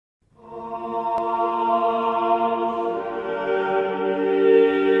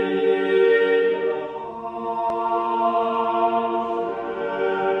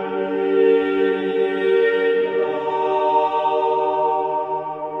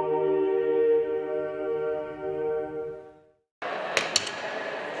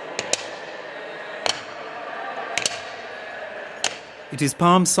It is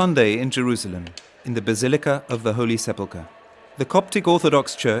Palm Sunday in Jerusalem, in the Basilica of the Holy Sepulchre. The Coptic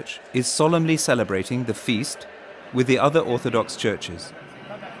Orthodox Church is solemnly celebrating the feast with the other Orthodox churches.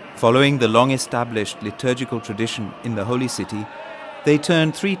 Following the long-established liturgical tradition in the Holy City, they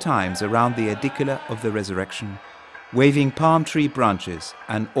turn 3 times around the edicula of the Resurrection, waving palm tree branches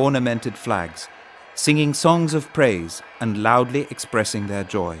and ornamented flags, singing songs of praise and loudly expressing their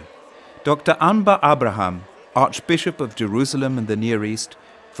joy. Dr. Anbar Abraham, Archbishop of Jerusalem and the Near East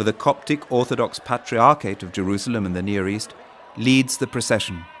for the Coptic Orthodox Patriarchate of Jerusalem and the Near East, leads the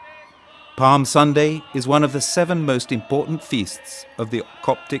procession. Palm Sunday is one of the 7 most important feasts of the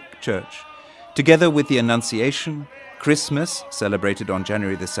Coptic Church, together with the Annunciation, Christmas, celebrated on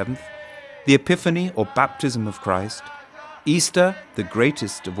January the 7th, the Epiphany or Baptism of Christ, Easter, the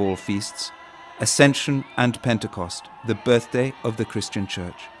greatest of all feasts, Ascension and Pentecost, the birthday of the Christian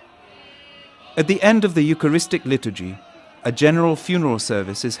Church. At the end of the Eucharistic liturgy, a general funeral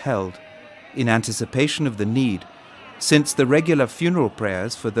service is held in anticipation of the need, since the regular funeral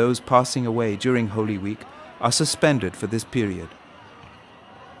prayers for those passing away during Holy Week are suspended for this period.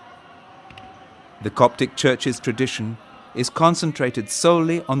 The Coptic Church's tradition is concentrated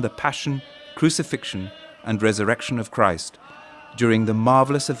solely on the Passion, Crucifixion and Resurrection of Christ during the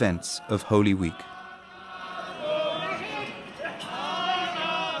marvelous events of Holy Week.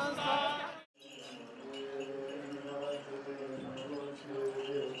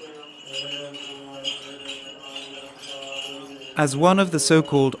 As one of the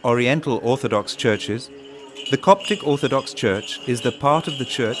so-called Oriental Orthodox churches, the Coptic Orthodox Church is the part of the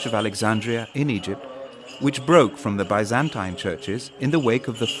Church of Alexandria in Egypt, which broke from the Byzantine churches in the wake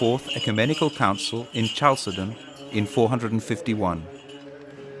of the Fourth Ecumenical Council in Chalcedon in 451.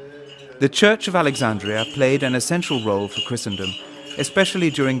 The Church of Alexandria played an essential role for Christendom, especially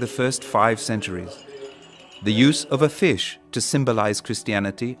during the first 5 centuries. The use of a fish to symbolize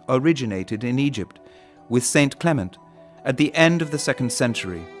Christianity originated in Egypt, with Saint Clement, at the end of the 2nd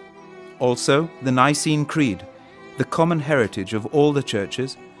century. Also, the Nicene Creed, the common heritage of all the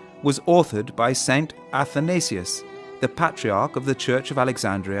churches, was authored by Saint Athanasius, the Patriarch of the Church of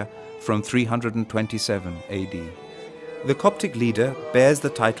Alexandria from 327 AD. The Coptic leader bears the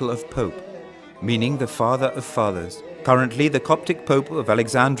title of Pope, meaning the Father of Fathers. Currently, the Coptic Pope of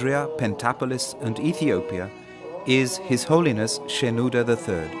Alexandria, Pentapolis and Ethiopia is His Holiness Shenouda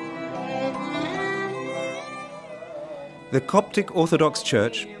III. The Coptic Orthodox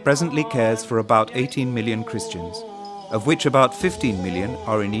Church presently cares for about 18 million Christians, of which about 15 million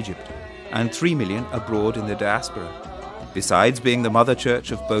are in Egypt and 3 million abroad in the diaspora, besides being the mother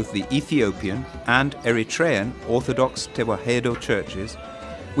church of both the Ethiopian and Eritrean Orthodox Tewahedo churches,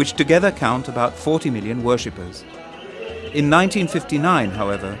 which together count about 40 million worshippers. In 1959,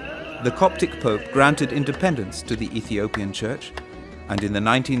 however, the Coptic Pope granted independence to the Ethiopian Church, and in the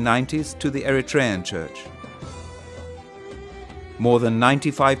 1990s to the Eritrean Church. More than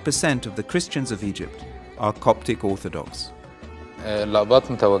 95% of the Christians of Egypt are Coptic Orthodox.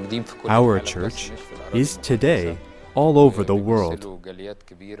 Our church is today all over the world.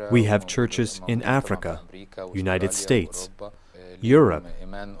 We have churches in Africa, United States, Europe,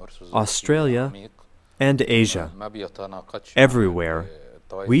 Australia, and Asia. Everywhere,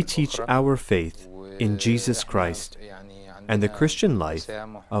 we teach our faith in Jesus Christ and the Christian life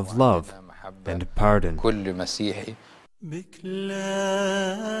of love and pardon.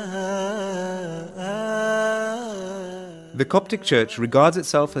 The Coptic Church regards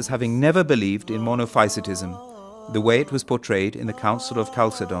itself as having never believed in monophysitism, the way it was portrayed in the Council of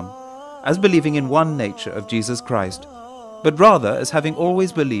Chalcedon, as believing in one nature of Jesus Christ, but rather as having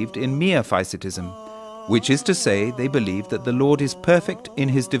always believed in miaphysitism, which is to say they believe that the Lord is perfect in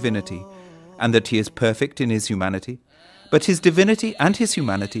His divinity, and that He is perfect in His humanity, but His divinity and His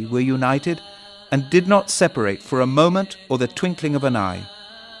humanity were united and did not separate for a moment or the twinkling of an eye.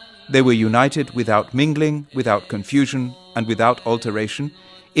 They were united without mingling, without confusion, and without alteration,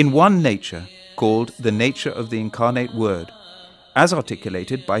 in one nature, called the nature of the incarnate Word, as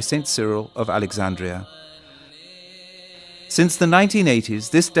articulated by St. Cyril of Alexandria. Since the 1980s,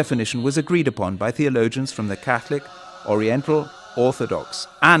 this definition was agreed upon by theologians from the Catholic, Oriental, Orthodox,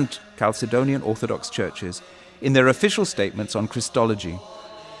 and Chalcedonian Orthodox churches in their official statements on Christology.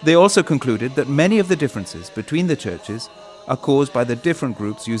 They also concluded that many of the differences between the churches are caused by the different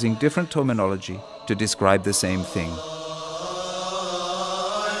groups using different terminology to describe the same thing.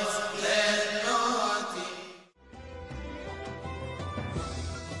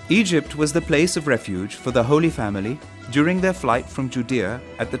 Egypt was the place of refuge for the Holy Family during their flight from Judea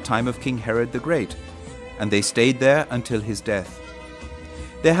at the time of King Herod the Great, and they stayed there until his death.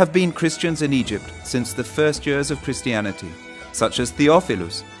 There have been Christians in Egypt since the first years of Christianity, such as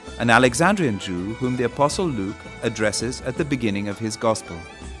Theophilus, an Alexandrian Jew whom the Apostle Luke addresses at the beginning of his Gospel.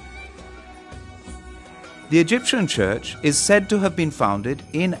 The Egyptian church is said to have been founded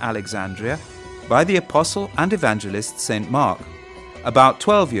in Alexandria by the Apostle and Evangelist St. Mark, about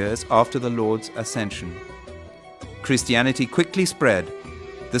 12 years after the Lord's ascension. Christianity quickly spread.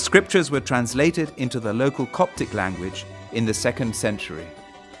 The scriptures were translated into the local Coptic language in the 2nd century.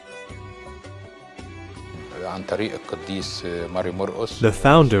 The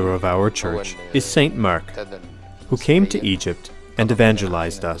founder of our church is Saint Mark, who came to Egypt and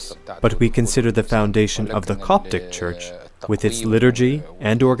evangelized us. But we consider the foundation of the Coptic Church, with its liturgy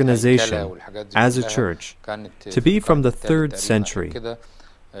and organization as a church, to be from the 3rd century.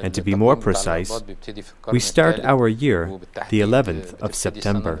 And to be more precise, we start our year the 11th of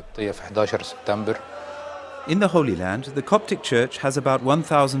September. In the Holy Land, the Coptic Church has about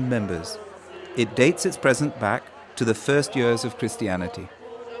 1,000 members. It dates its presence back to the first years of Christianity.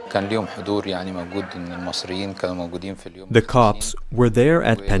 The Copts were there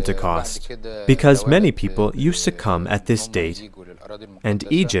at Pentecost because many people used to come at this date, and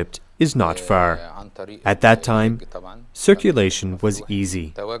Egypt is not far. At that time, circulation was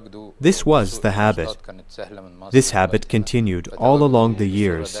easy. This was the habit. This habit continued all along the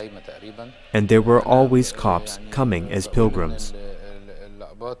years, and there were always Copts coming as pilgrims.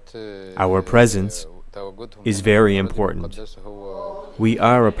 Our presence is very important. We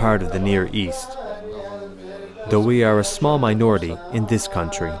are a part of the Near East, though we are a small minority in this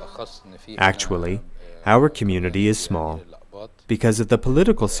country. Actually, our community is small because of the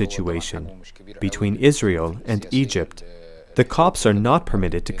political situation between Israel and Egypt. The Copts are not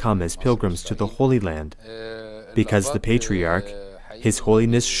permitted to come as pilgrims to the Holy Land because the Patriarch, His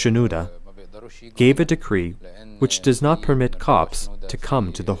Holiness Shenouda, gave a decree which does not permit Copts to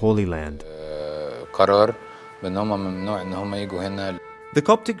come to the Holy Land. The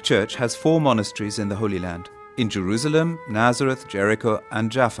Coptic Church has 4 monasteries in the Holy Land, in Jerusalem, Nazareth, Jericho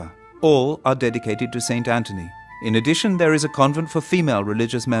and Jaffa. All are dedicated to Saint Anthony. In addition, there is a convent for female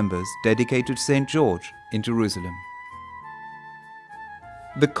religious members dedicated to Saint George in Jerusalem.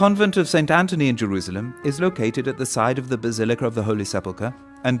 The convent of Saint Anthony in Jerusalem is located at the side of the Basilica of the Holy Sepulchre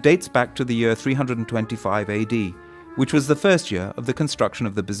and dates back to the year 325 AD, which was the first year of the construction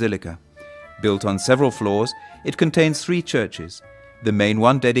of the basilica. Built on several floors, it contains 3 churches, the main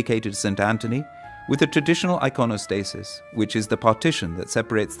one dedicated to St. Anthony, with a traditional iconostasis, which is the partition that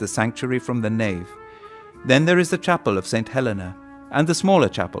separates the sanctuary from the nave. Then there is the chapel of St. Helena and the smaller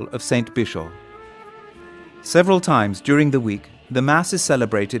chapel of St. Bishol. Several times during the week, the Mass is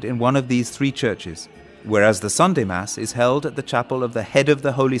celebrated in one of these 3 churches, whereas the Sunday Mass is held at the chapel of the Head of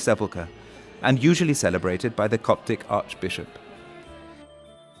the Holy Sepulchre and usually celebrated by the Coptic Archbishop.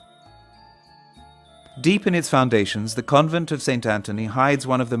 Deep in its foundations, the convent of St. Anthony hides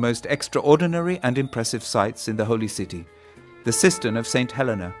one of the most extraordinary and impressive sights in the Holy City, the cistern of St.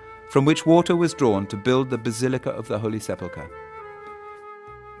 Helena, from which water was drawn to build the Basilica of the Holy Sepulchre.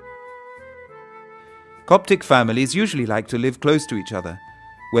 Coptic families usually like to live close to each other,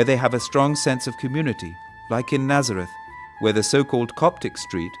 where they have a strong sense of community, like in Nazareth, where the so-called Coptic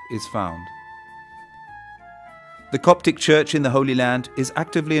Street is found. The Coptic Church in the Holy Land is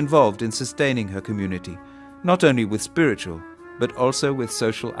actively involved in sustaining her community, not only with spiritual, but also with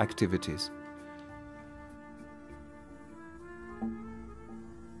social activities.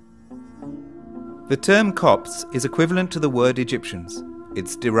 The term Copts is equivalent to the word Egyptians.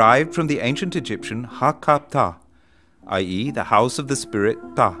 It's derived from the ancient Egyptian Ha-Kap-Ta, i.e. the house of the spirit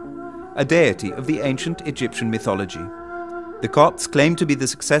Ta, a deity of the ancient Egyptian mythology. The Copts claim to be the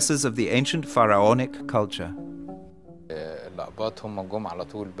successors of the ancient pharaonic culture.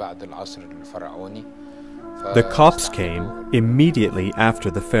 The Copts came immediately after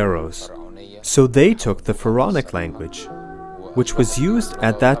the pharaohs, so they took the pharaonic language, which was used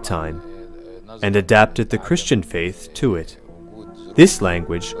at that time, and adapted the Christian faith to it. This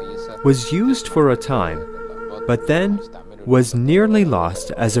language was used for a time, but then was nearly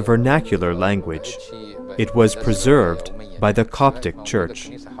lost as a vernacular language. It was preserved by the Coptic Church,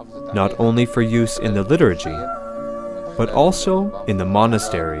 not only for use in the liturgy, but also in the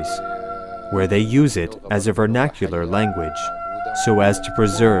monasteries, where they use it as a vernacular language, so as to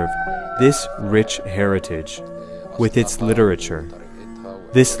preserve this rich heritage with its literature.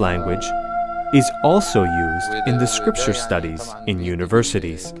 This language is also used in the scripture studies in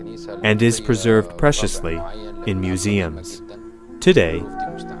universities and is preserved preciously in museums. Today,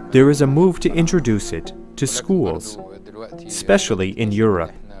 there is a move to introduce it to schools, especially in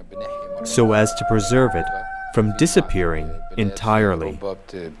Europe, so as to preserve it from disappearing entirely.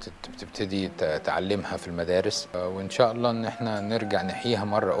 بتبتدي تعلمها في المدارس وإن شاء الله إن إحنا نرجع نحييها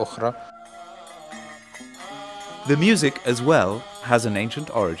مرة أخرى. The music as well has an ancient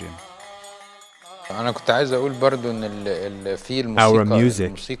origin. أنا كنت عايز أقول برضو إن في Our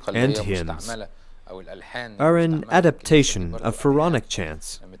الموسيقى music اللي and هي hymns مستعملة أو الألحان are an المستعملة adaptation برضو of pharaonic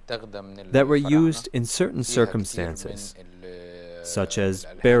chants متاخدة من that were الفراعنة used in certain فيها كتير circumstances, من such as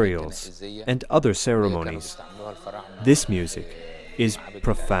الألحان burials الجنائزية and other اللي كانوا ceremonies. بيستعملوها الفراعنة This music is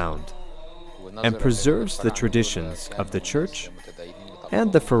profound and preserves the traditions of the church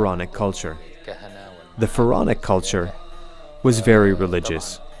and the pharaonic culture. The pharaonic culture was very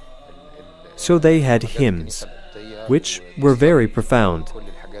religious, so they had hymns, which were very profound,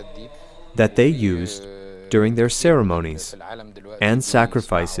 that they used during their ceremonies and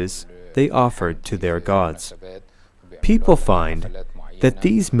sacrifices they offered to their gods. People find that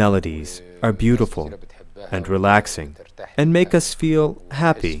these melodies are beautiful and relaxing and make us feel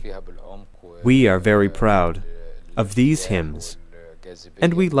happy. We are very proud of these hymns,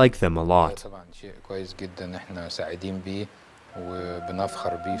 and we like them a lot.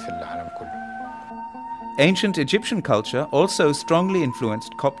 Ancient Egyptian culture also strongly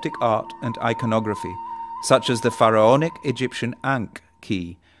influenced Coptic art and iconography, such as the pharaonic Egyptian Ankh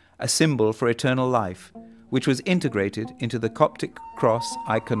key, a symbol for eternal life, which was integrated into the Coptic cross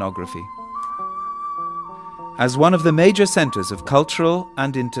iconography. As one of the major centers of cultural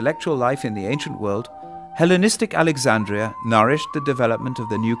and intellectual life in the ancient world, Hellenistic Alexandria nourished the development of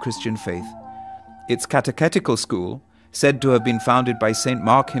the new Christian faith. Its catechetical school, said to have been founded by St.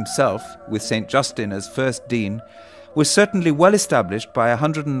 Mark himself, with St. Justin as first dean, was certainly well established by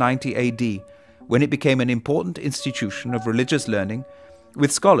 190 AD, when it became an important institution of religious learning,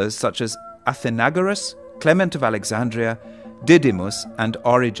 with scholars such as Athenagoras, Clement of Alexandria, Didymus, and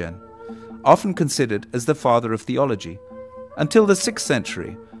Origen, often considered as the father of theology, until the 6th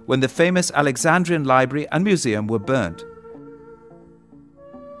century, when the famous Alexandrian library and museum were burnt.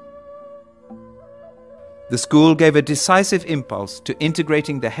 The school gave a decisive impulse to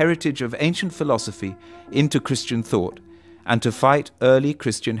integrating the heritage of ancient philosophy into Christian thought and to fight early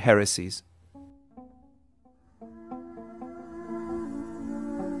Christian heresies.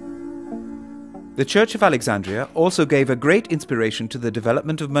 The Church of Alexandria also gave a great inspiration to the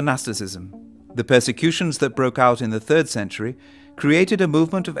development of monasticism. The persecutions that broke out in the 3rd century created a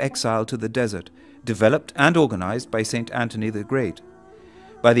movement of exile to the desert, developed and organized by St. Anthony the Great.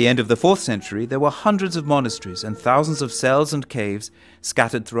 By the end of the 4th century, there were hundreds of monasteries and thousands of cells and caves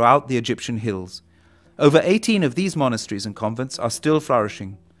scattered throughout the Egyptian hills. Over 18 of these monasteries and convents are still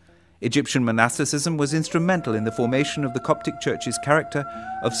flourishing. Egyptian monasticism was instrumental in the formation of the Coptic Church's character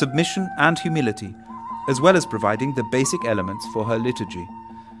of submission and humility, as well as providing the basic elements for her liturgy.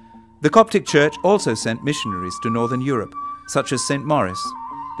 The Coptic Church also sent missionaries to northern Europe, such as St. Maurice.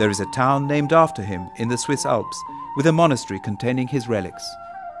 There is a town named after him in the Swiss Alps, with a monastery containing his relics.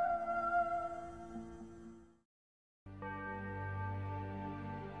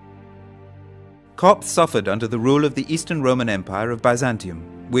 Copts suffered under the rule of the Eastern Roman Empire of Byzantium,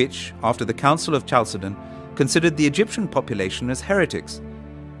 which, after the Council of Chalcedon, considered the Egyptian population as heretics.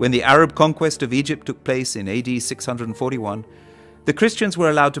 When the Arab conquest of Egypt took place in AD 641, the Christians were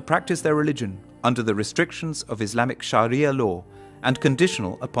allowed to practice their religion under the restrictions of Islamic Sharia law and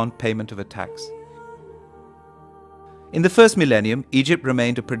conditional upon payment of a tax. In the first millennium, Egypt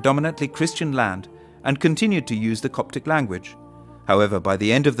remained a predominantly Christian land and continued to use the Coptic language. However, by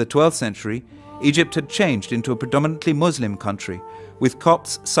the end of the 12th century, Egypt had changed into a predominantly Muslim country, with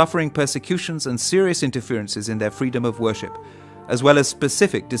Copts suffering persecutions and serious interferences in their freedom of worship, as well as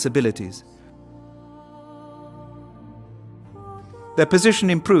specific disabilities. Their position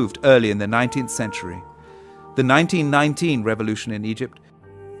improved early in the 19th century. The 1919 revolution in Egypt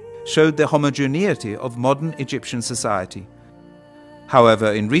showed the homogeneity of modern Egyptian society.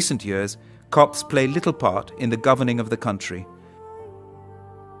 However, in recent years, Copts play little part in the governing of the country.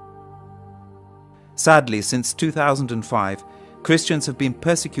 Sadly, since 2005, Christians have been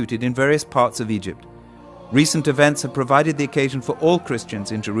persecuted in various parts of Egypt. Recent events have provided the occasion for all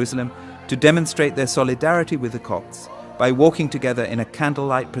Christians in Jerusalem to demonstrate their solidarity with the Copts by walking together in a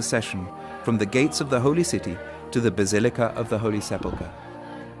candlelight procession from the gates of the Holy City to the Basilica of the Holy Sepulchre.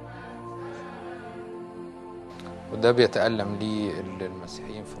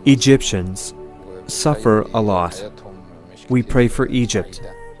 Egyptians suffer a lot. We pray for Egypt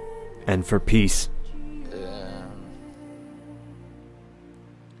and for peace.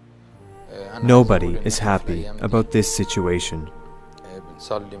 Nobody is happy about this situation.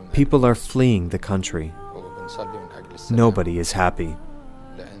 People are fleeing the country. Nobody is happy.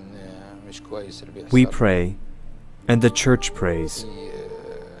 We pray, and the church prays.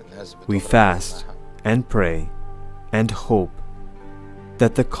 We fast and pray and hope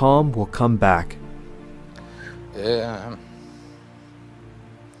that the calm will come back.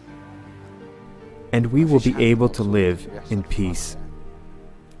 And we will be able to live in peace.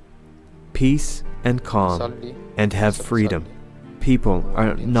 Peace and calm, and have freedom. People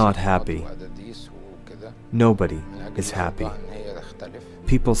are not happy. Nobody is happy.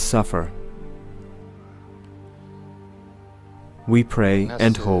 People suffer. We pray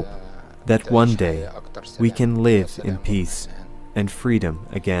and hope that one day we can live in peace and freedom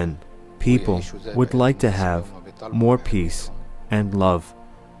again. People would like to have more peace and love.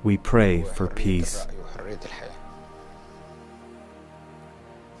 We pray for peace.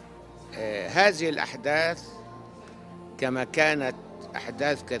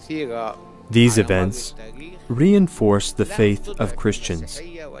 These events reinforce the faith of Christians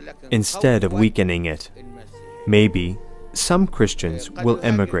instead of weakening it. Maybe some Christians will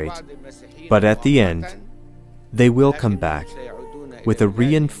emigrate, but at the end, they will come back with a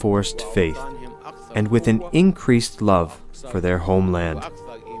reinforced faith and with an increased love for their homeland.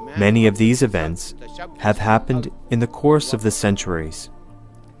 Many of these events have happened in the course of the centuries,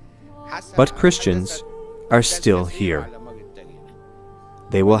 but Christians are still here.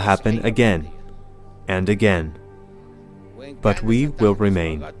 They will happen again and again, but we will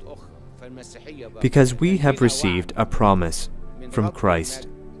remain, because we have received a promise from Christ.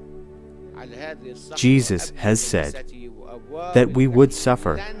 Jesus has said that we would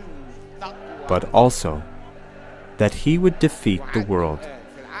suffer, but also that He would defeat the world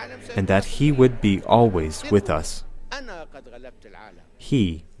and that He would be always with us.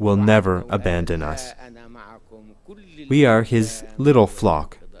 He will never abandon us. We are His little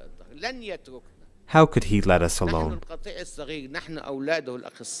flock. How could He let us alone?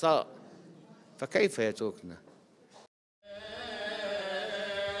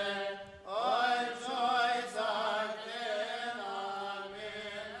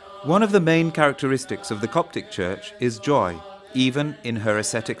 One of the main characteristics of the Coptic Church is joy, even in her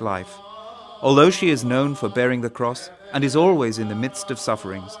ascetic life. Although she is known for bearing the cross and is always in the midst of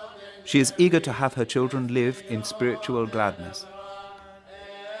sufferings, she is eager to have her children live in spiritual gladness.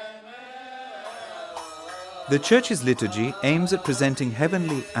 The Church's liturgy aims at presenting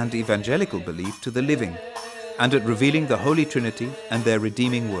heavenly and evangelical belief to the living, and at revealing the Holy Trinity and their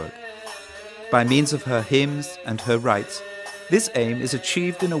redeeming work. By means of her hymns and her rites, this aim is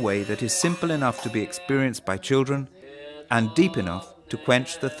achieved in a way that is simple enough to be experienced by children and deep enough to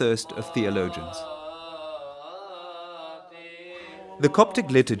quench the thirst of theologians. The Coptic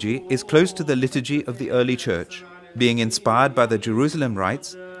liturgy is close to the liturgy of the early Church, being inspired by the Jerusalem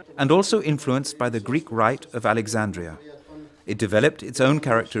rites and also influenced by the Greek rite of Alexandria. It developed its own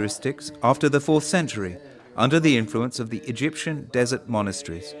characteristics after the 4th century, under the influence of the Egyptian desert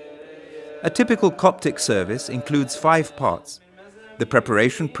monasteries. A typical Coptic service includes 5 parts: the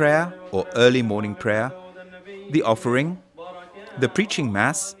preparation prayer or early morning prayer, the offering, the preaching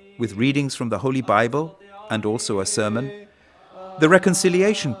Mass with readings from the Holy Bible and also a sermon, the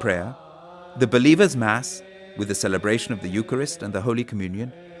reconciliation prayer, the believer's Mass with the celebration of the Eucharist and the Holy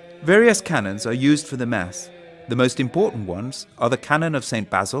Communion. Various canons are used for the Mass. The most important ones are the canon of St.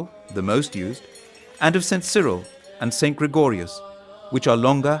 Basil, the most used, and of St. Cyril and St. Gregorius, which are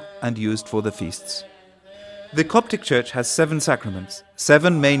longer and used for the feasts. The Coptic Church has 7 sacraments,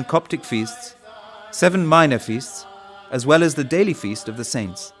 7 main Coptic feasts, 7 minor feasts, as well as the daily feast of the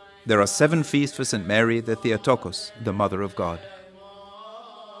saints. There are 7 feasts for St. Mary the Theotokos, the Mother of God.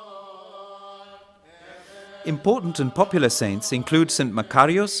 Important and popular saints include St.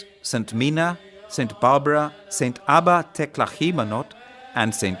 Macarius, St. Mina, St. Barbara, St. Abba Teklachimanot,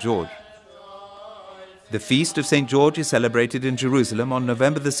 and St. George. The feast of St. George is celebrated in Jerusalem on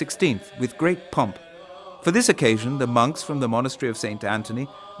November the 16th with great pomp. For this occasion, the monks from the monastery of St. Anthony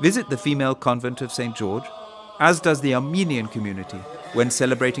visit the female convent of St. George, as does the Armenian community when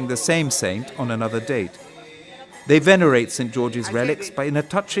celebrating the same saint on another date. They venerate St. George's relics in a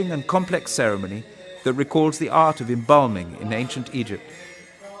touching and complex ceremony that recalls the art of embalming in ancient Egypt.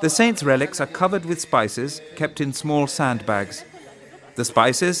 The saint's relics are covered with spices kept in small sandbags. The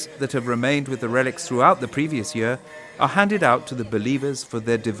spices that have remained with the relics throughout the previous year are handed out to the believers for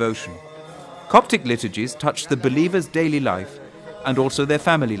their devotion. Coptic liturgies touch the believer's daily life and also their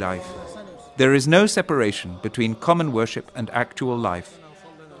family life. There is no separation between common worship and actual life.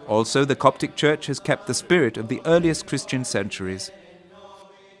 Also, the Coptic Church has kept the spirit of the earliest Christian centuries.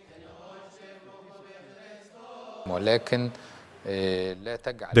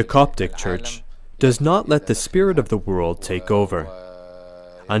 The Coptic Church does not let the spirit of the world take over.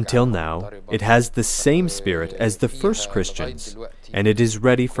 Until now, it has the same spirit as the first Christians, and it is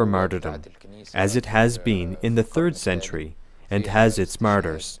ready for martyrdom, as it has been in the 3rd century, and has its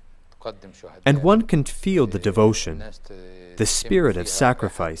martyrs. And one can feel the devotion, the spirit of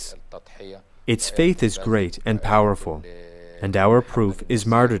sacrifice. Its faith is great and powerful, and our proof is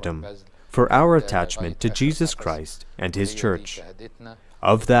martyrdom for our attachment to Jesus Christ and His Church.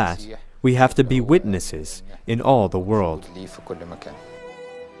 Of that, we have to be witnesses in all the world.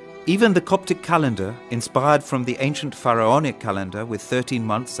 Even the Coptic calendar, inspired from the ancient pharaonic calendar with 13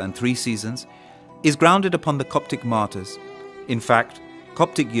 months and 3 seasons, is grounded upon the Coptic martyrs. In fact,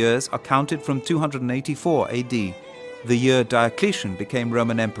 Coptic years are counted from 284 AD, the year Diocletian became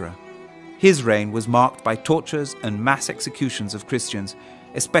Roman emperor. His reign was marked by tortures and mass executions of Christians,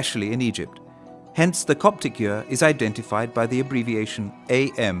 especially in Egypt. Hence, the Coptic year is identified by the abbreviation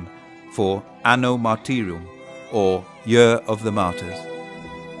AM for Anno Martyrium, or Year of the Martyrs.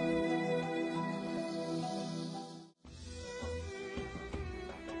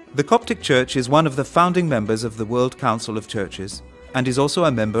 The Coptic Church is one of the founding members of the World Council of Churches and is also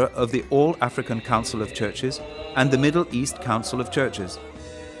a member of the All-African Council of Churches and the Middle East Council of Churches.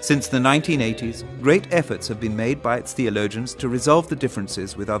 Since the 1980s, great efforts have been made by its theologians to resolve the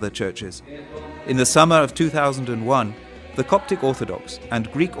differences with other churches. In the summer of 2001, the Coptic Orthodox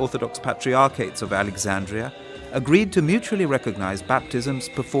and Greek Orthodox Patriarchates of Alexandria agreed to mutually recognize baptisms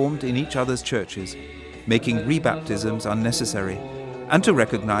performed in each other's churches, making rebaptisms unnecessary, and to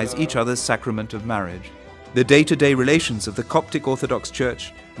recognize each other's sacrament of marriage. The day-to-day relations of the Coptic Orthodox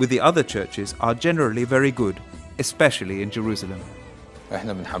Church with the other churches are generally very good, especially in Jerusalem.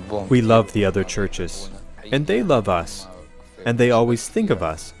 We love the other churches, and they love us, and they always think of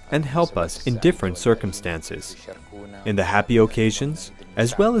us and help us in different circumstances, in the happy occasions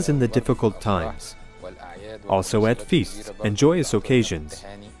as well as in the difficult times. Also at feasts and joyous occasions,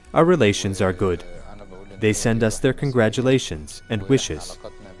 our relations are good. They send us their congratulations and wishes.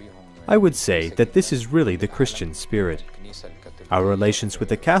 I would say that this is really the Christian spirit. Our relations with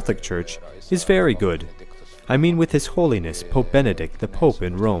the Catholic Church is very good. I mean with His Holiness Pope Benedict, the Pope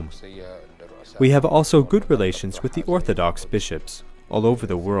in Rome. We have also good relations with the Orthodox bishops all over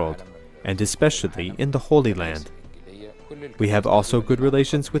the world, and especially in the Holy Land. We have also good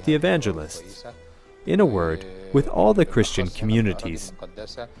relations with the evangelists. In a word, with all the Christian communities.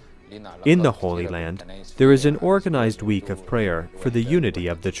 In the Holy Land, there is an organized week of prayer for the unity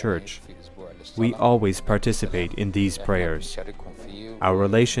of the Church. We always participate in these prayers. Our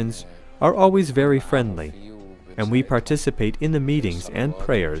relations are always very friendly, and we participate in the meetings and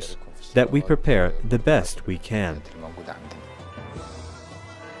prayers that we prepare the best we can.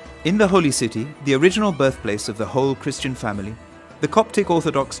 In the Holy City, the original birthplace of the whole Christian family, the Coptic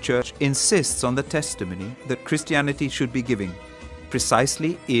Orthodox Church insists on the testimony that Christianity should be giving,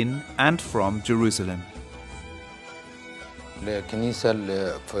 precisely in and from Jerusalem.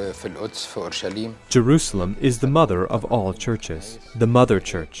 Jerusalem is the mother of all churches, the mother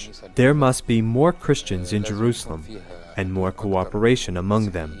church. There must be more Christians in Jerusalem, and more cooperation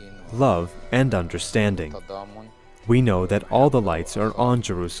among them, love and understanding. We know that all the lights are on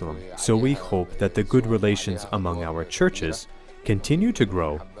Jerusalem, so we hope that the good relations among our churches continue to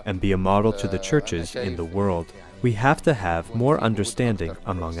grow and be a model to the churches in the world. We have to have more understanding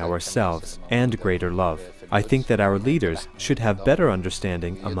among ourselves and greater love. I think that our leaders should have better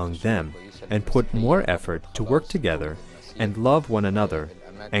understanding among them and put more effort to work together and love one another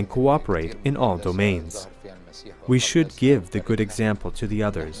and cooperate in all domains. We should give the good example to the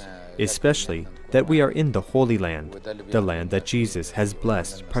others, especially that we are in the Holy Land, the land that Jesus has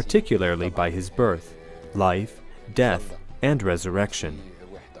blessed particularly by His birth, life, death, and resurrection.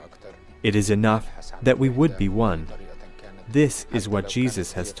 It is enough that we would be one. This is what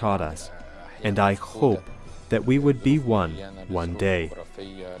Jesus has taught us, and I hope that we would be one day.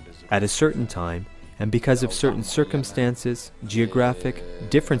 At a certain time, and because of certain circumstances, geographic,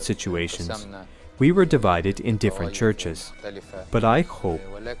 different situations, we were divided in different churches. But I hope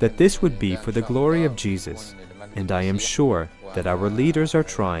that this would be for the glory of Jesus, and I am sure that our leaders are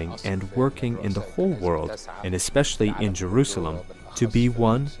trying and working in the whole world, and especially in Jerusalem, to be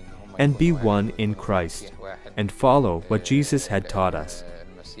one and be one in Christ, and follow what Jesus had taught us.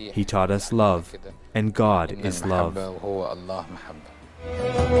 He taught us love, and God is love.